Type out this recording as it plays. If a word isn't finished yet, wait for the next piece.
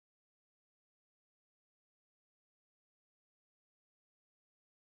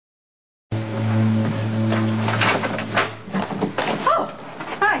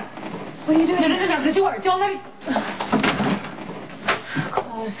No, the door. Don't let it...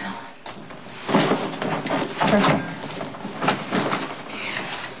 Close. Perfect.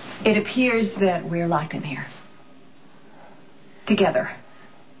 It appears that we're locked in here. Together.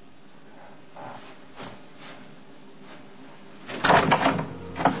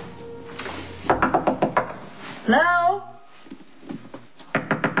 Hello?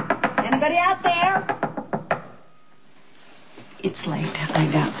 Anybody out there? It's late. I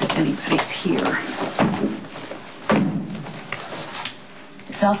doubt that anybody's here.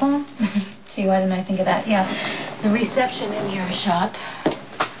 Cell phone? Gee, why didn't I think of that? Yeah. The reception in here is shot.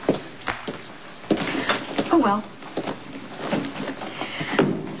 Oh, well.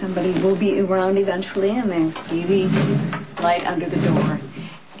 Somebody will be around eventually, and they'll see the light under the door.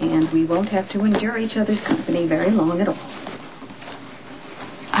 And we won't have to endure each other's company very long at all.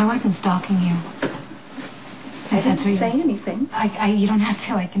 I wasn't stalking you. I didn't say anything. You don't have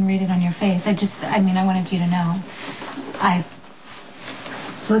to. I can read it on your face. I wanted you to know. I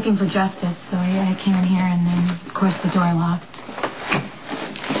was looking for justice, so I came in here, and then, of course, the door locked.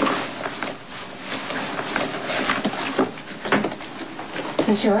 Is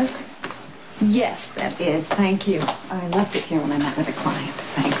this yours? Yes, that is. Thank you. I left it here when I met with a client.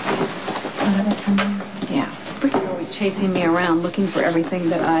 Thanks. Got it from you? Yeah. Brittany's always chasing me around looking for everything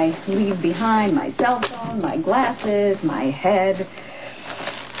that I leave behind. My cell phone, my glasses, my head.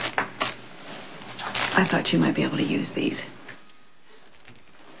 I thought you might be able to use these.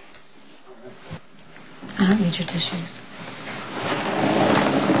 I don't need your tissues.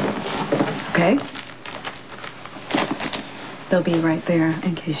 Okay. They'll be right there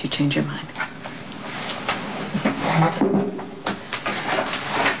in case you change your mind.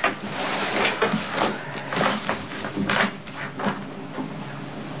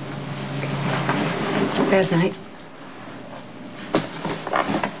 Bad night.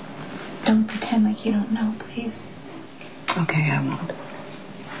 Don't pretend like you don't know, please. Okay, I won't.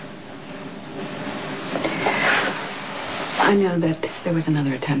 I know that there was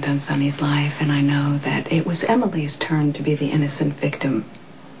another attempt on Sonny's life, and I know that it was Emily's turn to be the innocent victim,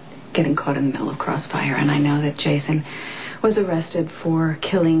 getting caught in the middle of crossfire, and I know that Jason was arrested for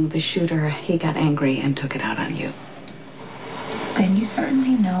killing the shooter. He got angry and took it out on you. Then you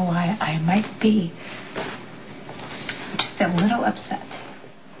certainly know why I might be just a little upset.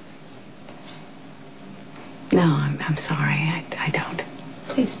 No, I'm sorry. I don't.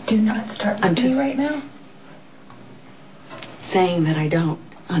 Please do not start with me right now. Saying that I don't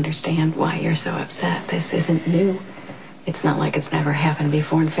understand why you're so upset. This isn't new. It's not like it's never happened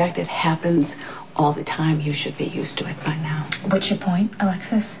before. In fact, it happens all the time. You should be used to it by now. What's your point,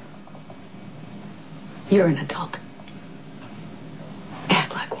 Alexis? You're an adult.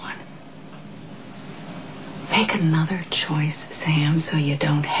 Act like one. Make another choice, Sam, so you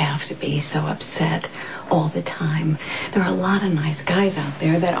don't have to be so upset all the time. There are a lot of nice guys out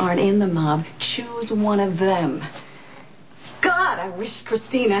there that aren't in the mob. Choose one of them. God, I wish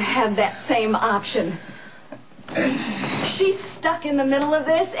Christina had that same option. She's stuck in the middle of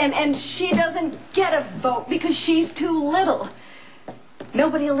this, and she doesn't get a vote because she's too little.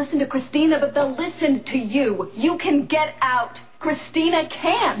 Nobody will listen to Christina, but they'll listen to you. You can get out. Christina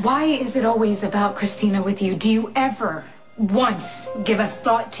can't. Why is it always about Christina with you? Do you ever once give a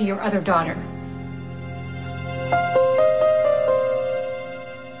thought to your other daughter?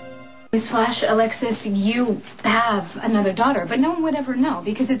 Newsflash, Alexis, you have another daughter, but no one would ever know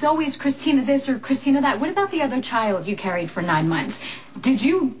because it's always Christina this or Christina that. What about the other child you carried for 9 months? Did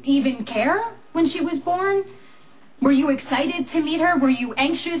you even care when she was born? Were you excited to meet her? Were you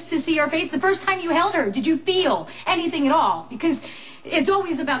anxious to see her face? The first time you held her, did you feel anything at all? Because it's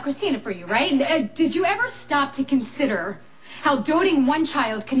always about Christina for you, right? Did you ever stop to consider how doting one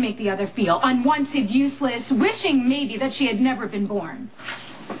child can make the other feel unwanted, useless, wishing maybe that she had never been born?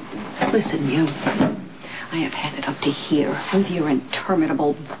 Listen, you. I have had it up to here with your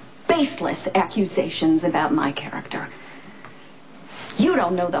interminable, baseless accusations about my character. You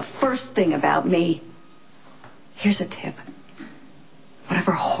don't know the first thing about me. Here's a tip.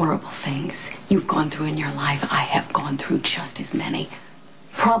 Whatever horrible things you've gone through in your life, I have gone through just as many.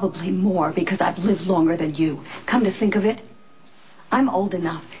 Probably more because I've lived longer than you. Come to think of it, I'm old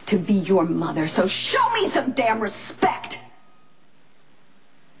enough to be your mother, so show me some damn respect.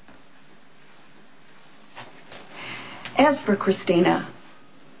 As for Christina,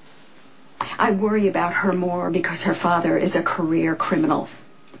 I worry about her more because her father is a career criminal.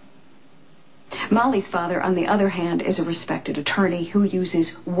 Molly's father, on the other hand, is a respected attorney who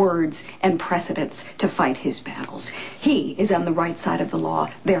uses words and precedents to fight his battles. He is on the right side of the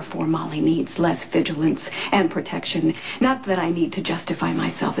law, therefore Molly needs less vigilance and protection. Not that I need to justify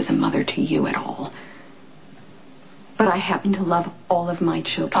myself as a mother to you at all. But I happen to love all of my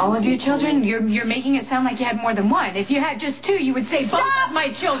children. All of your children? You're making it sound like you had more than one. If you had just two, you would say, Stop both of my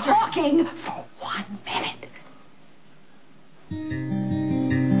children. Talking for 1 minute.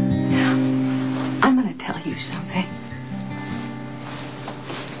 I'm going to tell you something.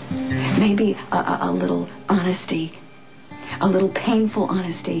 Maybe a little honesty, a little painful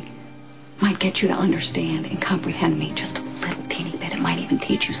honesty might get you to understand and comprehend me just a little teeny bit. It might even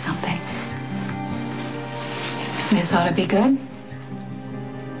teach you something. This ought to be good.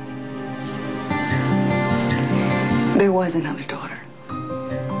 There was another daughter.